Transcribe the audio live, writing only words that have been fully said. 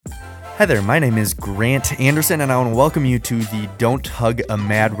Hi there, my name is Grant Anderson, and I want to welcome you to the Don't Hug a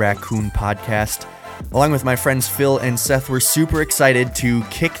Mad Raccoon podcast. Along with my friends Phil and Seth, we're super excited to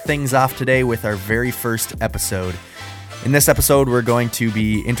kick things off today with our very first episode. In this episode, we're going to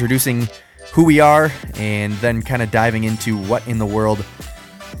be introducing who we are and then kind of diving into what in the world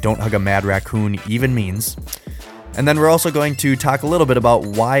Don't Hug a Mad Raccoon even means. And then we're also going to talk a little bit about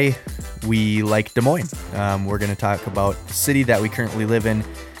why we like Des Moines. We're going to talk about the city that we currently live in,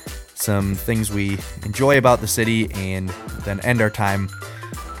 some things we enjoy about the city, and then end our time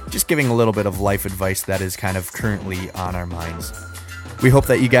just giving a little bit of life advice that is kind of currently on our minds. We hope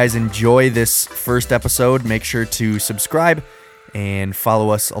that you guys enjoy this first episode. Make sure to subscribe and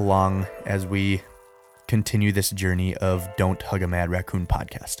follow us along as we continue this journey of Don't Hug a Mad Raccoon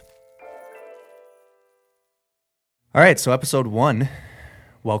podcast. All right, so episode 1.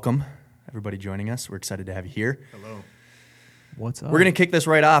 Welcome, everybody joining us. We're excited to have you here. Hello. What's up? We're going to kick this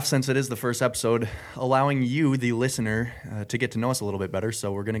right off since it is the first episode, allowing you, the listener, to get to know us a little bit better.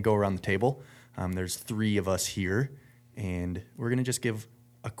 So we're going to go around the table. There's 3 of us here, and we're going to just give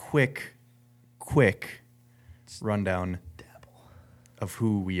a quick rundown of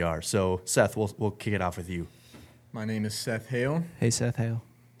who we are. So Seth, we'll kick it off with you. My name is Seth Hale. Hey, Seth Hale.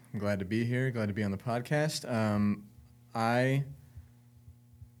 I'm glad to be here. Glad to be on the podcast. I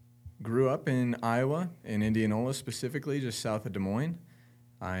grew up in Iowa, in Indianola specifically, just south of Des Moines.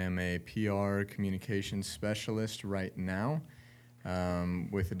 I am a PR communications specialist right now,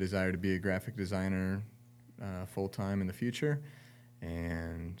 with a desire to be a graphic designer full-time in the future.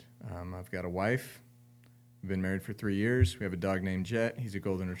 And I've got a wife. We've been married for 3 years. We have a dog named Jet. He's a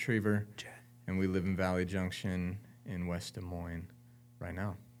golden retriever. Jet. And we live in Valley Junction in West Des Moines right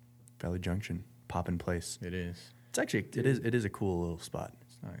now. Valley Junction, poppin' place. It is. It's actually it is a cool little spot.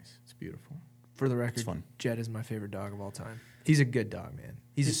 It's nice. It's beautiful. For the record, It's fun. Jet is my favorite dog of all time. He's a good dog, man.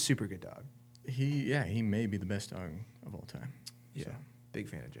 He's a super good dog. He may be the best dog of all time. Yeah, So. big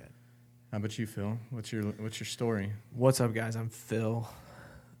fan of Jet. How about you, Phil? What's your story? What's up, guys? I'm Phil.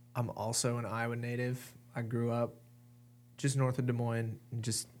 I'm also an Iowa native. I grew up just north of Des Moines,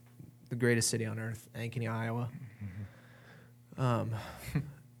 just the greatest city on earth, Ankeny, Iowa.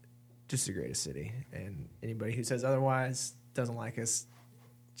 Just the greatest city. And anybody who says otherwise doesn't like us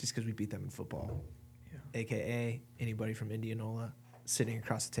just because we beat them in football. Yeah. AKA anybody from Indianola sitting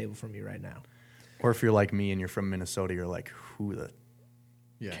across the table from me right now. Or if you're like me and you're from Minnesota, you're like, who the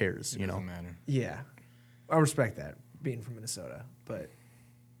Yeah, cares, it you know? doesn't matter. Yeah. I respect that, being from Minnesota. But,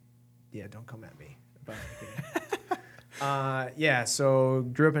 yeah, don't come at me about Ankeny. So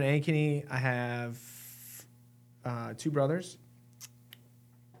grew up in Ankeny. I have 2 brothers,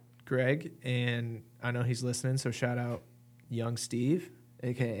 Greg, and I know he's listening, so shout out young Steve,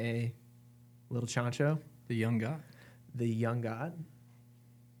 a.k.a. Little Chancho. The young guy. The young god.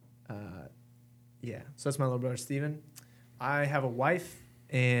 So that's my little brother, Steven. I have a wife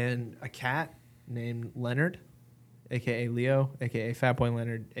and a cat named Leonard, a.k.a. Leo, a.k.a. Fat Boy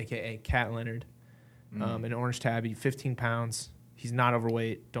Leonard, a.k.a. Cat Leonard. An orange tabby, 15 pounds. He's not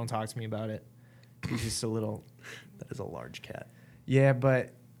overweight. Don't talk to me about it. He's just a little... That is a large cat. Yeah,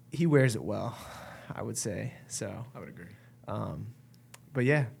 but he wears it well, I would say. So, I would agree. but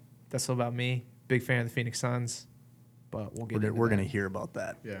yeah, that's all about me. Big fan of the Phoenix Suns, but we'll get into We're that. going to hear about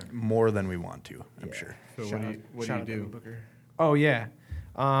that more than we want to, I'm sure. So Shout what out do you Devin do? Booker. Oh, yeah.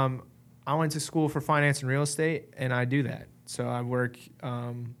 I went to school for finance and real estate, and I do that. So I work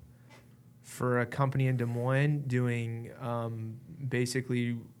for a company in Des Moines doing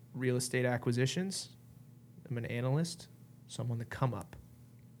basically real estate acquisitions. I'm an analyst, so I'm on the come up,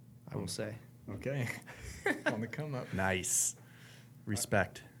 I will say. Okay. On the come up. Nice.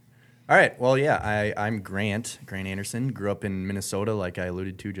 Respect. All right. Well, yeah, I'm Grant Anderson. Grew up in Minnesota, like I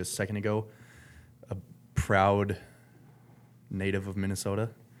alluded to just a second ago. A proud native of Minnesota.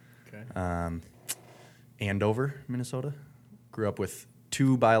 Okay. Andover, Minnesota. Grew up with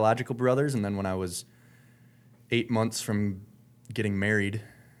 2 biological brothers, and then when I was 8 months from getting married,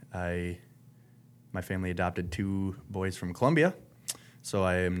 my family adopted 2 boys from Colombia. So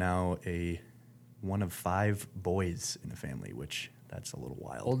I am now one of 5 boys in the family, which that's a little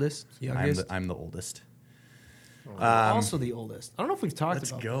wild. Oldest? Youngest? I'm the oldest. Also the oldest. I don't know if we've talked Let's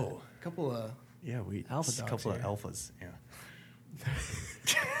about go. that. A couple of... Yeah, Alpha dogs a couple here. of alphas.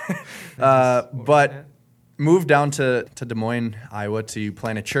 Yeah. But moved down to Des Moines, Iowa, to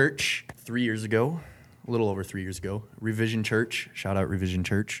plant a church 3 years ago, a little over 3 years ago. Revision Church. Shout out Revision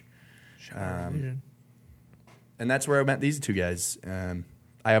Church. And that's where I met these 2 guys. I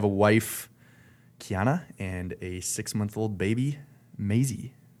have a wife, Kiana, and a 6-month-old baby,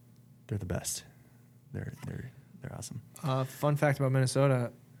 Maisie. They're the best. They're awesome. Fun fact about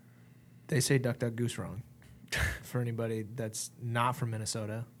Minnesota, They say duck, duck, goose wrong. For anybody that's not from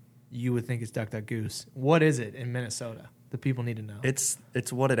Minnesota, you would think it's duck, duck, goose. What is it in Minnesota? The people need to know. It's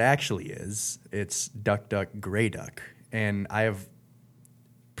what it actually is. It's duck, duck, gray duck. And I have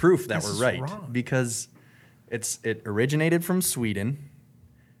proof that This we're is right wrong. because it originated from Sweden,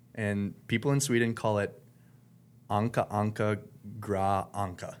 and people in Sweden call it Anka Anka Gra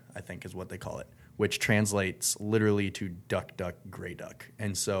Anka, I think is what they call it, which translates literally to duck, duck, gray duck.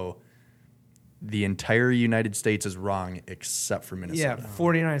 And so the entire United States is wrong except for Minnesota. Yeah,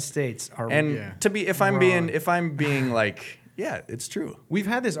 49 states are. And Yeah. to be, if I'm being like, yeah, it's true. We've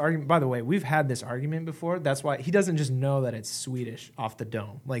had this argument, by the way, we've had this argument before. That's why he doesn't just know that it's Swedish off the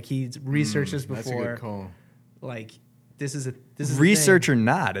dome. Like, he's researched this That's a before. good call. Like, this is a Research thing. or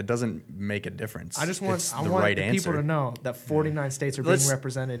not, it doesn't make a difference. I just want It's I the want right the answer. people to know that 49 states are Let's- being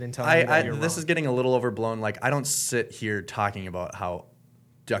represented and telling you that you're this wrong. is getting a little overblown. Like, I don't sit here talking about how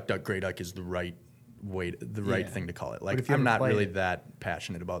duck, duck, gray duck is the right way, Yeah. thing to call it. But Like, if you I'm ever not played really it- that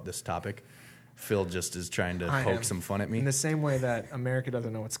passionate about this topic. Phil just is trying to I poke am. some fun at me. In the same way that America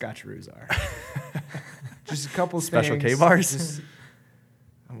doesn't know what Scotcheroos are. Just a couple Special things, K-bars? just-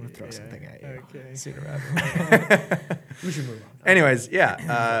 I'm going to throw Yeah, something at you. okay. Sooner rather. We should move on. Anyways,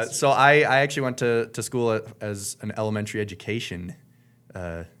 yeah. So I actually went to school as an elementary education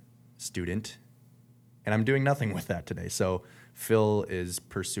student, and I'm doing nothing with that today. So Phil is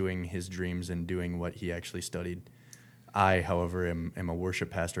pursuing his dreams and doing what he actually studied. I, however, am a worship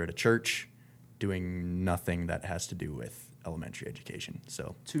pastor at a church, doing nothing that has to do with elementary education.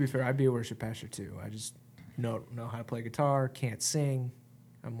 So To be fair, I'd be a worship pastor too. I just know how to play guitar, can't sing.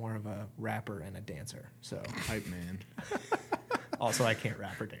 I'm more of a rapper and a dancer. So Hype man. also I can't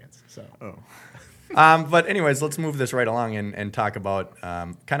rap or dance. So Oh. But anyways, let's move this right along and talk about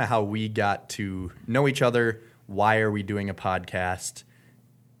kind of how we got to know each other. Why are we doing a podcast?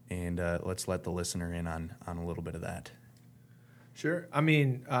 And let's let the listener in on a little bit of that. sure. I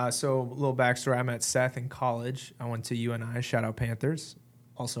mean, so a little backstory. I met Seth in college. I went to UNI. Shout out Panthers.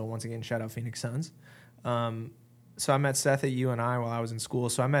 Also, once again, shout out Phoenix Suns. So I met Seth at UNI while I was in school.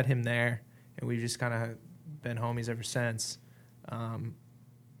 So I met him there, and we've just kind of been homies ever since. And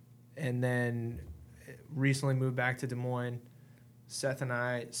then recently moved back to Des Moines. Seth and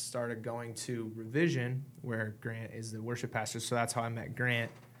I started going to Revision, where Grant is the worship pastor. So that's how I met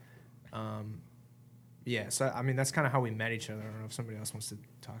Grant. Yeah, so I mean that's kind of how we met each other. I don't know if somebody else wants to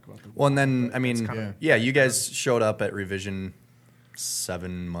talk about the. Well, and then but I mean, that's kinda- yeah, you guys showed up at Revision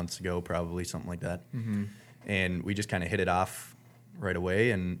 7 months ago, probably something like that, and we just kind of hit it off right away,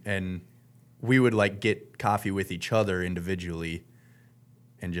 and we would like get coffee with each other individually,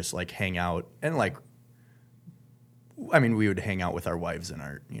 and just like hang out, and like, I mean, we would hang out with our wives and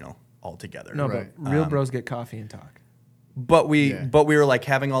our all together. No, Right. but real bros get coffee and talk. But we Yeah. were like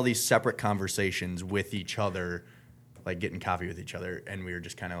having all these separate conversations with each other, like getting coffee with each other, and we were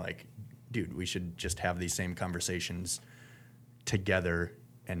just kind of like, dude, we should just have these same conversations together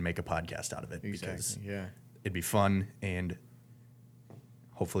and make a podcast out of it because Exactly. Yeah. it'd be fun, and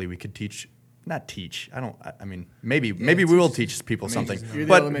hopefully we could not teach. I mean, maybe we will teach people something, You're the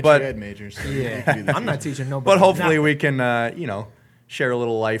but elementary ed major, so you can do the I'm not teaching. teaching nobody. but hopefully nothing. we can share a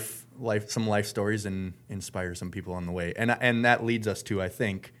little some life stories and inspire some people on the way. And that leads us to, I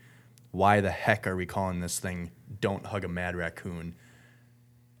think, why the heck are we calling this thing "Don't Hug a Mad Raccoon"?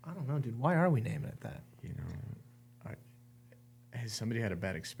 I don't know, dude. Why are we naming it that? Has somebody had a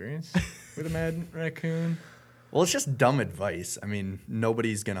bad experience with a mad raccoon? Well, it's just dumb advice. I mean,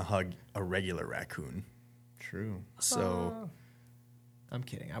 nobody's gonna hug a regular raccoon. True. So I'm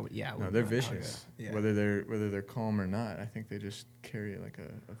kidding. I would. Yeah. I No, would they're not hug vicious. a- Yeah. Whether they're calm or not, I think they just carry like a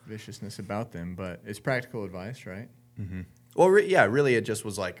viciousness about them. But it's practical advice, right? well, really, it just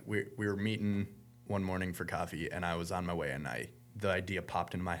was like we were meeting one morning for coffee, and I was on my way, and the idea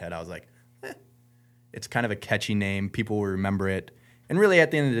popped into my head. I was like, it's kind of a catchy name. People will remember it. And really,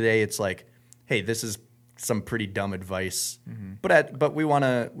 at the end of the day, it's like, hey, this is some pretty dumb advice. But we want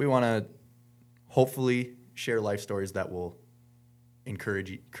to hopefully share life stories that will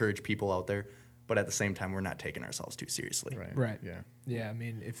encourage people out there. But at the same time, we're not taking ourselves too seriously. Right. Yeah. Yeah. I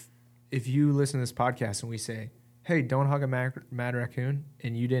mean, if you listen to this podcast and we say, "Hey, don't hug a mad raccoon,"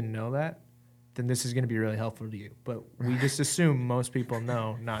 and you didn't know that, then this is going to be really helpful to you. But we just assume most people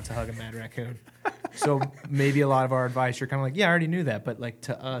know not to hug a mad raccoon. So maybe a lot of our advice, you're kind of like, yeah, I already knew that. But like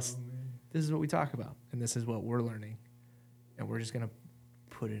to us, this is what we talk about. And this is what we're learning. And we're just going to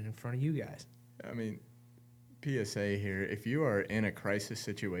put it in front of you guys. I mean, PSA here: if you are in a crisis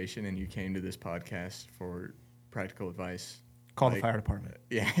situation and you came to this podcast for practical advice, Call the like, fire department.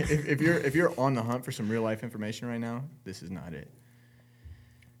 Yeah, if you're on the hunt for some real life information right now, this is not it.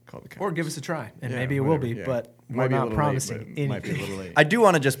 call the cops. Or give us a try, and Yeah, maybe it whatever, will be, yeah. but It we're might be a not little promising late, but it might be a anything. little late. I do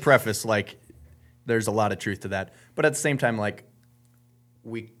want to just preface, like, there's a lot of truth to that, but at the same time, like,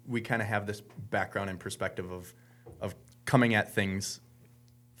 we kind of have this background and perspective of coming at things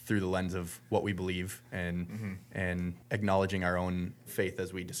through the lens of what we believe and acknowledging our own faith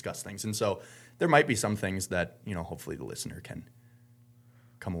as we discuss things. And so there might be some things that, you know, hopefully the listener can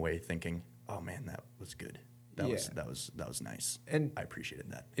come away thinking, oh man, that was good. That was nice. And I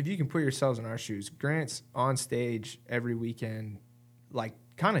appreciated that. if you can put yourselves in our shoes, Grant's on stage every weekend, like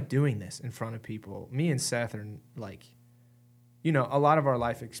kind of doing this in front of people. Me and Seth are like, you know, a lot of our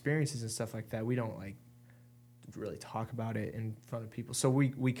life experiences and stuff like that, we don't like really talk about it in front of people. So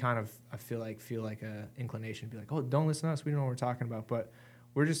we kind of, I feel like a inclination to be like, oh, don't listen to us. We don't know what we're talking about. But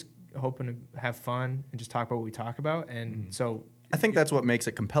we're just hoping to have fun and just talk about what we talk about. And so I think that's what makes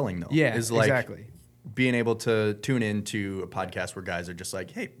it compelling, though. yeah, is like exactly. being able to tune into a podcast where guys are just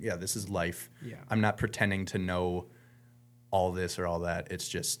like, hey, yeah, this is life. Yeah. I'm not pretending to know all this or all that. It's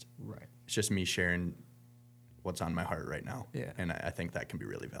just Right. It's just me sharing what's on my heart right now. Yeah. And I think that can be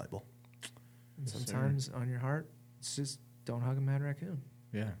really valuable. Sometimes on your heart, it's just don't hug a mad raccoon.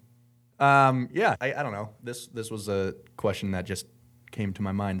 Yeah. I don't know. This was a question that just came to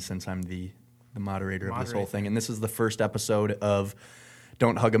my mind since I'm the moderator of this whole thing. And this is the first episode of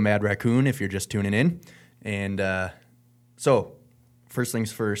Don't Hug a Mad Raccoon if you're just tuning in. And so, first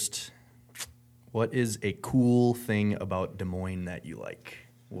things first, what is a cool thing about Des Moines that you like?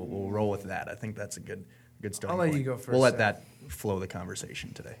 We'll roll with that. I think that's a good starting I'll let point. you go first, We'll let Seth. that flow the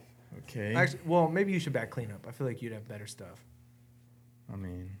conversation today. Okay. Actually, well, maybe you should back clean up. I feel like you'd have better stuff. I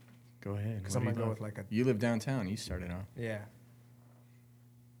mean, go ahead. Because What I'm do going to you go love? with like a, You live downtown. You started off. yeah.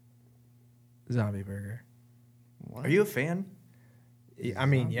 Zombie burger. What? Are you a fan? I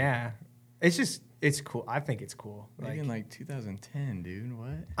mean, yeah. It's just, it's cool. I think it's cool. Maybe in like 2010, dude. What?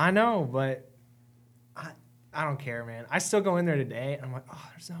 I know, but I don't care, man. I still go in there today, and I'm like, oh,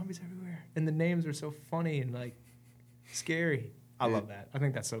 there's zombies everywhere. And the names are so funny and, like, scary. I love that. I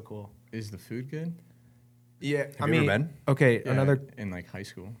think that's so cool. Is the food good? Yeah. Have you ever been? Okay, Yeah, another in like high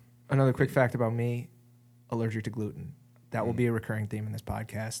school. quick fact about me, allergic to gluten. That will be a recurring theme in this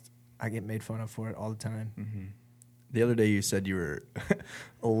podcast. I get made fun of for it all the time. Mm-hmm. The other day you said you were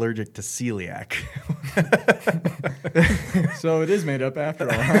allergic to celiac. So it is made up after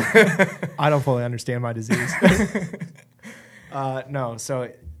all. Huh? I don't fully understand my disease. No,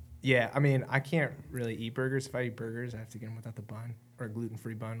 so yeah, I mean, I can't really eat burgers. If I eat burgers, I have to get them without the bun or a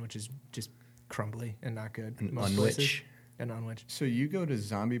gluten-free bun, which is just crumbly and not good. An most unwich. places. An unwich. So you go to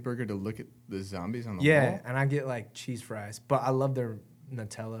Zombie Burger to look at the zombies on the Yeah, wall? and I get like cheese fries, but I love their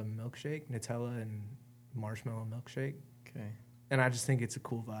Nutella milkshake, Nutella and marshmallow milkshake, Okay. and I just think it's a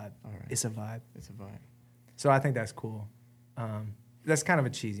cool vibe. All right. It's a vibe. It's a vibe. So I think that's cool. That's kind of a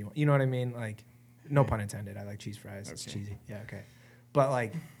cheesy one. You know what I mean? Like, no pun intended. I like cheese fries. It's Okay. cheesy. Yeah, okay. But,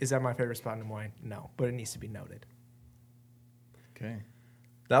 like, is that my favorite spot in Des Moines? No, but it needs to be noted. Okay.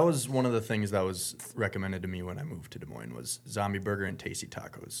 That was one of the things that was recommended to me when I moved to Des Moines was Zombie Burger and Tasty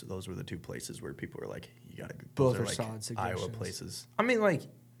Tacos. So those were the two places where people were like, "You gotta go." Both Those are like solid suggestions. Iowa places. I mean, like,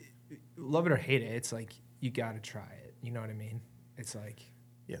 love it or hate it, it's like you got to try it. You know what I mean? It's like,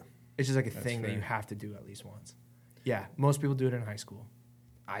 Yeah. it's just like a That's thing that fair. you have to do at least once. Yeah, most people do it in high school.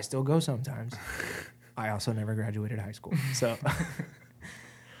 I still go sometimes. I also never graduated high school, so.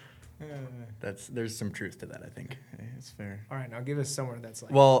 There's some truth to that, I think. Okay, it's fair. All right, now give us somewhere that's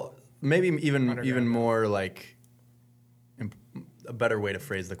like. Well, maybe even Underground. more like a better way to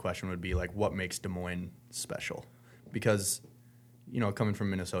phrase the question would be like, what makes Des Moines special? Because, you know, coming from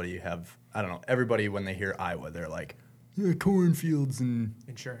Minnesota, you have, I don't know, everybody when they hear Iowa, they're like, yeah, cornfields and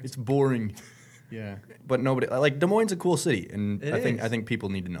Insurance. it's boring. Yeah. But nobody like Des Moines is a cool city, and It I is. think people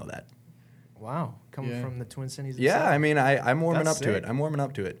need to know that. Wow, coming Yeah. from the Twin Cities. Yeah, itself. I mean, I'm warming That's up to sick. it. I'm warming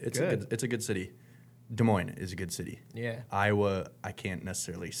up to it. Good. It's a good city. Des Moines is a good city. Yeah. Iowa, I can't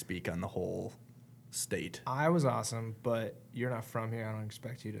necessarily speak on the whole state. I was awesome, but you're not from here. I don't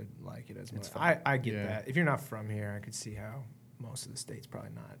expect you to like it as much. It's fine. I get Yeah. that. If you're not from here, I could see how most of the state's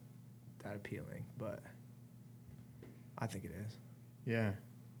probably not that appealing, but I think it is. Yeah.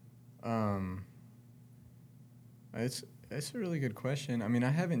 It's a really good question. I mean,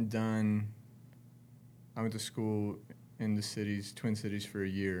 I went to school in the Twin Cities for a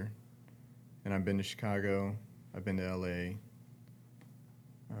year, and I've been to Chicago, I've been to LA.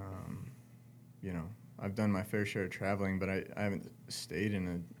 You know, I've done my fair share of traveling, but I haven't stayed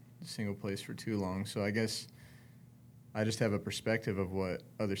in a single place for too long. So I guess I just have a perspective of what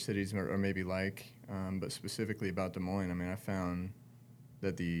other cities are maybe like, but specifically about Des Moines. I mean, I found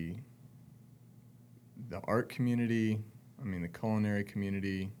that the art community, I mean, the culinary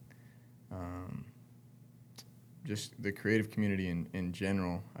community, just the creative community in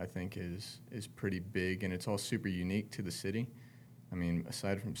general, I think is pretty big, and it's all super unique to the city. I mean,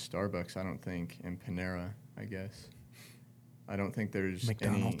 aside from Starbucks, I don't think, and Panera, I guess, I don't think there's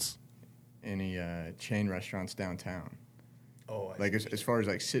McDonald's. any chain restaurants downtown. Oh, Like as far as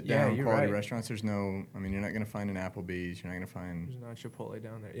like sit down you're quality right. restaurants, there's no. I mean, you're not gonna find an Applebee's. You're not gonna find There's not Chipotle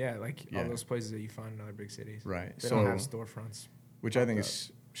down there. Yeah, like all Yeah. those places that you find in other big cities. right. They So, don't have storefronts. which I think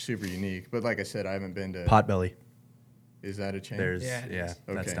is super unique. But like I said, I haven't been to. Potbelly. Is that a chain? There's Yeah, it is.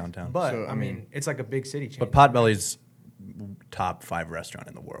 that's Okay. downtown. But So, I mean, it's like a big city chain. But Potbelly's top 5 restaurant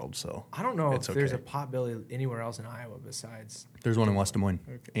in the world, so I don't know it's if there's a okay. Potbelly anywhere else in Iowa besides. there's one in West Des Moines,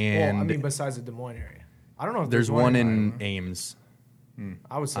 Okay. and Well, I mean, besides the Des Moines area. I don't know if there's one in Iowa. Ames.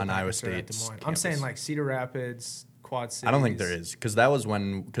 I would say on not Iowa consider that Des State's Moines. I'm campus. saying like Cedar Rapids, Quad Cities. I don't think there is because that was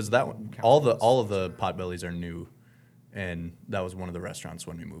when all of the Potbellies are new, and that was one of the restaurants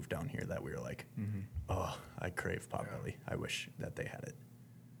when we moved down here that we were like, oh, I crave Potbelly. I wish that they had it,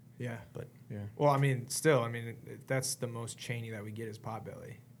 Yeah. but Yeah. Well, I mean, still, I mean, that's the most chainy that we get is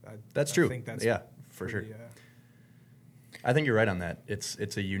Potbelly. That's I true. think that's Yeah, for pretty, sure. I think you're right on that.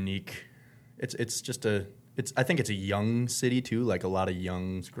 It's a unique. It's just a. I think it's a young city too. Like a lot of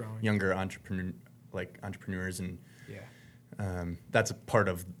growing. younger entrepreneurs, and yeah. that's a part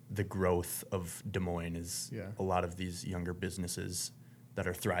of the growth of Des Moines is Yeah. a lot of these younger businesses that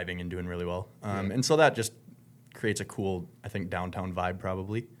are thriving and doing really well. Yeah. And so that just creates a cool, I think, downtown vibe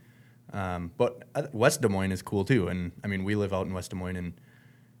probably. But West Des Moines is cool too. And I mean, we live out in West Des Moines and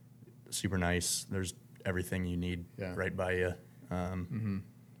super nice. There's everything you need Yeah. right by you.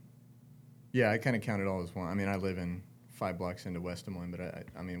 Yeah, I kind of count it all as one. I mean, I live in 5 blocks into West Des Moines, but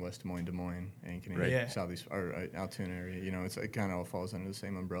I mean West Des Moines, Ankeny, Right. Yeah. Southeast or Altoona area. You know, it kind of all falls under the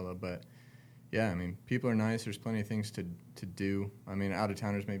same umbrella. But yeah, I mean, people are nice. There's plenty of things to do. I mean, out of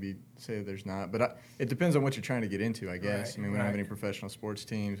towners maybe say there's not, but it depends on what you're trying to get into, I guess. Right, I mean, we don't have right. any professional sports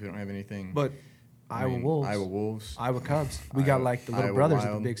teams. We don't have anything. But I Iowa mean, Wolves. Iowa Wolves. Iowa Cubs. We got Iowa- like the little Iowa brothers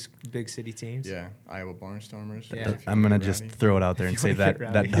Wild. of the big city teams. Yeah, Iowa Barnstormers. Yeah. if you I'm wanna gonna get just rowdy. throw it out there and you say wanna that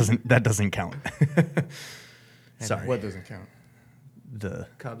get rowdy. that doesn't count. Sorry, What doesn't count? the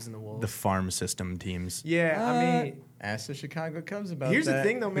Cubs and the Wolves. the farm system teams. Yeah, I mean, Ask the Chicago Cubs about here's that. the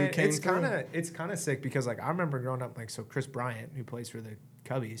thing though, Who man. came It's through? kind of sick because like I remember growing up, like so Chris Bryant, who plays for the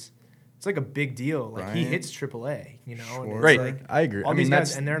Cubbies, it's like a big deal. Like he Bryant, hits AAA, you know. And it's Schwarber. Right, like, I agree. all I mean, these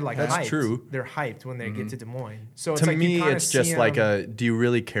that's guys, and they're like that's hyped. true. They're hyped when they get to Des Moines. So it's To like you me, kinda it's just see like 'em- do you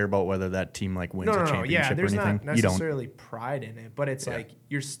really care about whether that team like wins a no. championship Yeah, there's or anything? not You don't. necessarily pride in it, but it's Yeah. like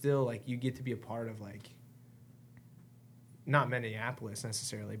you're still like you get to be a part of like not Minneapolis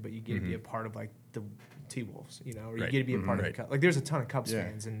necessarily, but you get to be a part of like the T Wolves, you know, or you Right. get to be a part of Right. the Cubs. Like there's a ton of Cubs Yeah.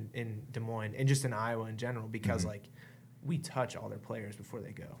 fans in Des Moines and just in Iowa in general because like we touch all their players before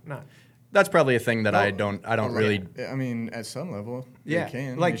they go. Not That's probably a thing that I Oh, don't oh, really. I mean, at some level, Yeah, they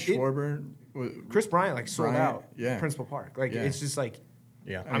can. like I mean, Schwarber. Chris Bryant like sold Bryant, out yeah. Principal Park. Like Yeah. it's just like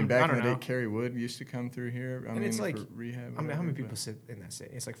Yeah, I mean, back I in don't the day, know. Kerry Wood used to come through here. I and mean, it's like for rehab. I mean, how whatever, many but- people sit in that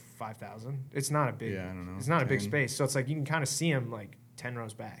city? It's like 5,000. It's not a big. Yeah, I don't know, It's not a big 10. space, so it's like you can kind of see him like 10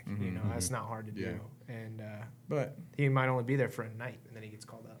 rows back. You know, that's not hard to Yeah. do. And But he might only be there for a night, and then he gets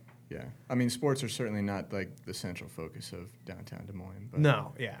called up. yeah, I mean, sports are certainly not like the central focus of downtown Des Moines. But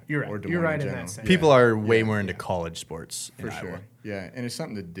No, yeah, you're Or right. Des You're Moines right in in general. that sense. people are way Yeah, more into yeah. college sports in for sure. Iowa. Yeah, and it's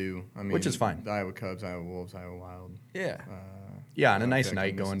something to do. I mean, Which is fine. The Iowa Cubs, Iowa Wolves, Iowa Wild. Yeah. Yeah, and a Well, nice Jack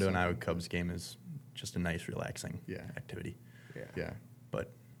night Nicholson going to an something. Iowa Cubs game is just a nice, relaxing Yeah. activity. Yeah,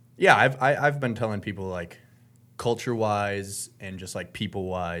 But yeah, I've been telling people like culture wise and just like people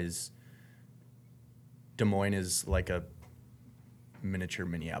wise, Des Moines is like a miniature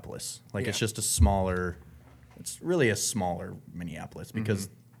Minneapolis. Like it's Yeah. just a smaller. It's really a smaller Minneapolis because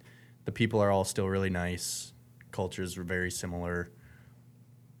the people are all still really nice. Cultures are very similar.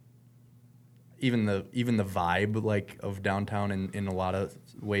 Even the vibe like of downtown in a lot of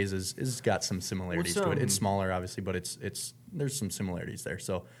ways is got some similarities to it. It's smaller obviously, but it's there's some similarities there.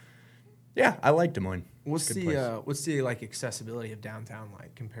 So yeah, I like Des Moines. What's It's a good the place. what's the like accessibility of downtown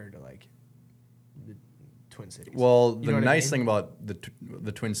like compared to like the Twin Cities? Well, You the know what I nice mean? thing about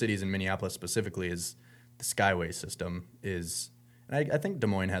the Twin Cities and Minneapolis specifically is the Skyway system is, and I think Des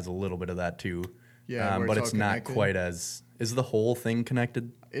Moines has a little bit of that too. Yeah, where but it's it's all not connected. quite as. Is the whole thing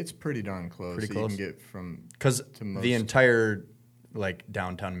connected? it's pretty darn close. Pretty that close? You can get from Because to most. the entire like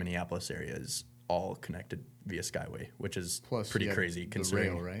downtown Minneapolis area is all connected via Skyway, which is Plus, pretty you have crazy the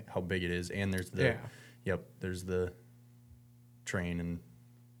considering rail, right? how big it is. And there's the Yeah. there's the train and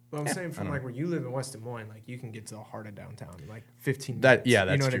But I'm saying I from don't like where you live in West Des Moines, like you can get to the heart of downtown in like 15 minutes. That yeah,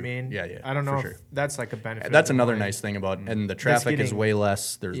 that's you know true. what I mean? Yeah, yeah. I don't know if for sure. that's like a benefit. That's of Des another Moines. nice thing about, and the traffic is getting- way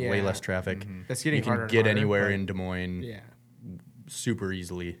less. There's way Yeah. less traffic. That's getting You harder can and get harder, anywhere but- in Des Moines Yeah, super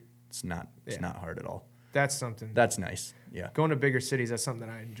easily. It's not Yeah. not hard at all. that's something. That's nice. Yeah. Going to bigger cities, that's something that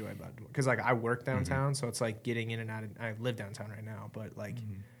I enjoy about because like I work Mm-hmm. downtown, so it's like getting in and out of. I live downtown right now, but like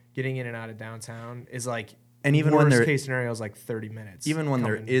Mm-hmm. getting in and out of downtown is like. And even worst when there case scenario is like 30 minutes. even when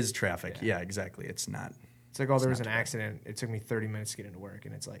there coming- is traffic, Yeah. yeah, exactly. It's not. It's like, oh, there It's was an not too bad. accident. It took me 30 minutes to get into work,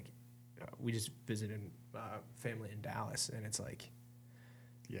 and it's like, we just visited family in Dallas, and it's like,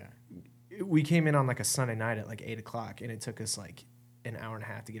 Yeah. we came in on like a Sunday night at like 8 o'clock, and it took us like an hour and a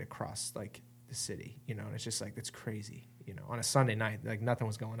half to get across like the city, you know. And it's just like it's crazy, you know. On a Sunday night, like nothing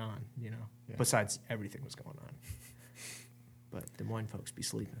was going on, you know. Yeah. Besides everything was going on. But Des Moines folks be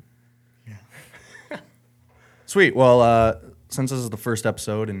sleeping. Sweet. Well, since this is the first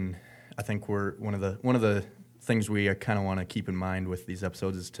episode, and I think we're one of the things we kind of want to keep in mind with these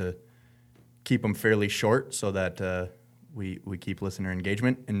episodes is to keep them fairly short so that we keep listener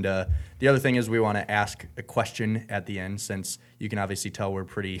engagement. And the other thing is we want to ask a question at the end, since you can obviously tell we're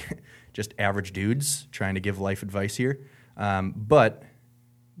pretty just average dudes trying to give life advice here. But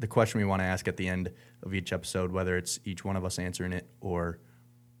the question we want to ask at the end of each episode, whether it's each one of us answering it or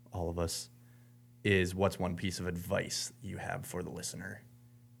all of us, is what's one piece of advice you have for the listener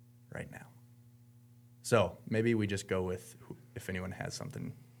right now? So maybe we just go with if anyone has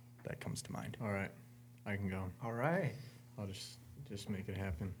something that comes to mind. All right. I can go. All right. I'll just make it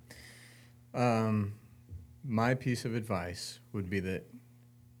happen. My piece of advice would be that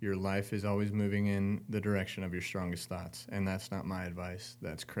your life is always moving in the direction of your strongest thoughts. And that's not my advice.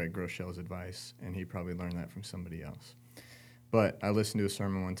 That's Craig Groeschel's advice, and he probably learned that from somebody else. But I listened to a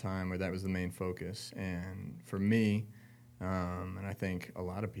sermon one time where that was the main focus. And for me, and I think a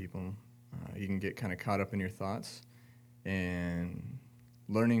lot of people, you can get kind of caught up in your thoughts, and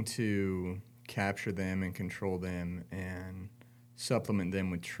learning to capture them and control them and supplement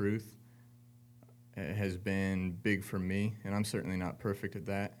them with truth has been big for me. And I'm certainly not perfect at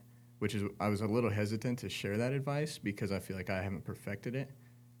that, which is I was a little hesitant to share that advice because I feel like I haven't perfected it,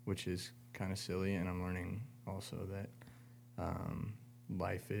 which is kind of silly. And I'm learning also that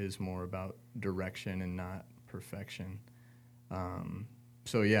life is more about direction and not perfection.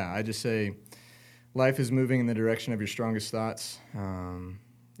 So yeah, I just say life is moving in the direction of your strongest thoughts.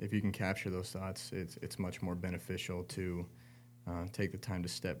 If you can capture those thoughts, it's much more beneficial to take the time to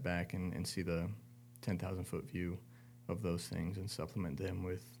step back and see the 10,000-foot view of those things and supplement them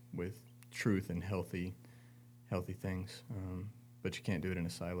with truth and healthy things. But you can't do it in a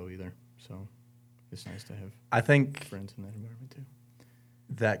silo either. So it's nice to have I think friends in that environment too.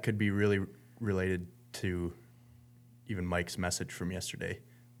 that could be really related to even Mike's message from yesterday.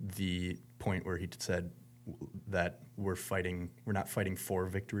 The point where he said that we're not fighting for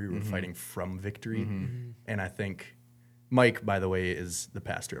victory, we're fighting from victory. And I think Mike, by the way, is the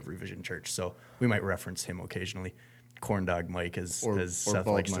pastor of Revision Church, so we might reference him occasionally. Corn Dog Mike, as Seth bald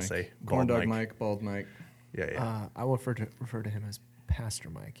likes Mike. to say. Corn Bald Dog Mike, Bald Mike. Yeah. I will refer to him as Pastor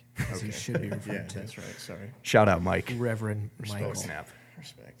Mike, as he should be referred Yeah, to. that's right. Sorry. Shout out Mike. Reverend Respect. Michael. Snap.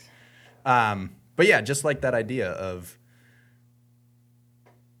 Respect. But yeah, just like that idea of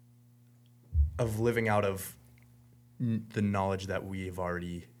living out of the knowledge that we've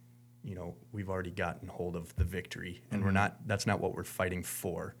already gotten hold of the victory, and that's not what we're fighting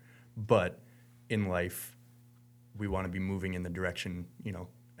for. But in life, we want to be moving in the direction,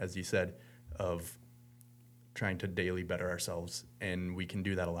 as you said, of trying to daily better ourselves. And we can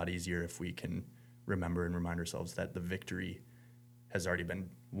do that a lot easier if we can remember and remind ourselves that the victory has already been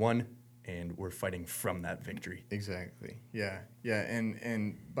won, and we're fighting from that victory. Exactly. Yeah.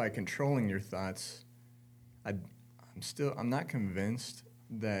 And by controlling your thoughts, I'm not convinced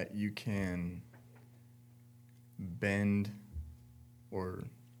that you can bend or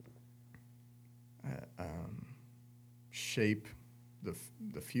shape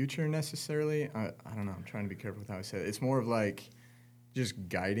the future necessarily. I don't know. I'm trying to be careful with how I say it. It's more of like just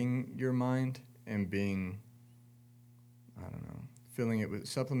guiding your mind and being, I don't know,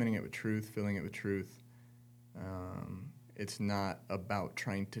 supplementing it with truth, filling it with truth. It's not about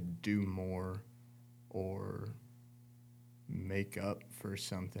trying to do more or make up for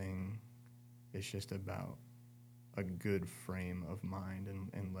something. It's just about a good frame of mind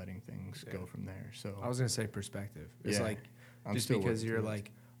and letting things go from there. So I was going to say perspective. It's Yeah. like, I'm just still because working you're through it.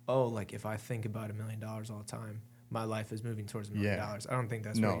 like, oh, like if I think about $1 million all the time, my life is moving towards $1 million. Yeah. I don't think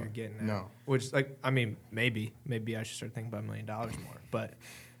that's No, what you're getting at. no. Which, like, I mean, maybe I should start thinking about $1 million more. But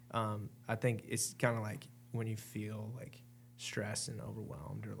I think it's kind of like when you feel like stressed and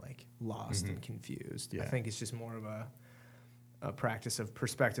overwhelmed or like lost and confused. Yeah. I think it's just more of a practice of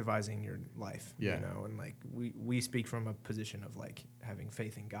perspectivizing your life, Yeah. you know, and like we speak from a position of like having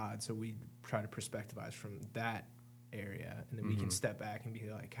faith in God. So we try to perspectivize from that area, and then we can step back and be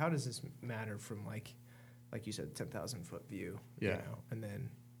like, how does this matter from like you said, 10,000 foot view, Yeah. you know, and then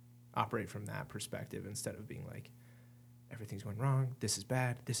operate from that perspective instead of being like, everything's going wrong, this is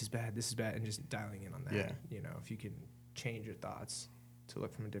bad, this is bad, this is bad, and just dialing in on that. Yeah. You know, if you can change your thoughts to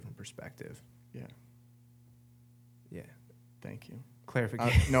look from a different perspective. Yeah. Yeah. Thank you.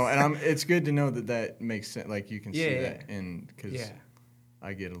 Clarification. No, and it's good to know that makes sense. Like you can see Yeah, that, and because Yeah.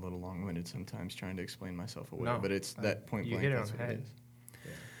 I get a little long-winded sometimes trying to explain myself away, No, but it's that point you blank. hit it That's on what the it head. is.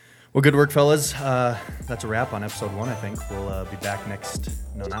 Well, good work, fellas. That's a wrap on episode 1, I think. We'll be back next...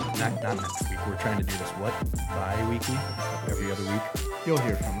 No, not next week. We're trying to do this, what? Bi-weekly? Every other week? You'll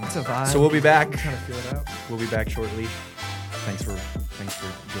hear from us. It's a vibe. So we'll be back. I'm trying to feel it out. We'll be back shortly. Thanks for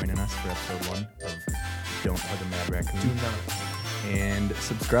joining us for episode 1 of Don't Hug a Mad Raccoon. Do not. And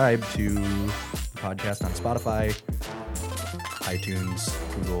subscribe to the podcast on Spotify, iTunes,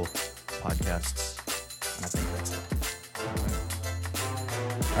 Google Podcasts, and I think that's it.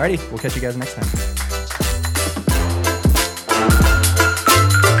 Alrighty, we'll catch you guys next time.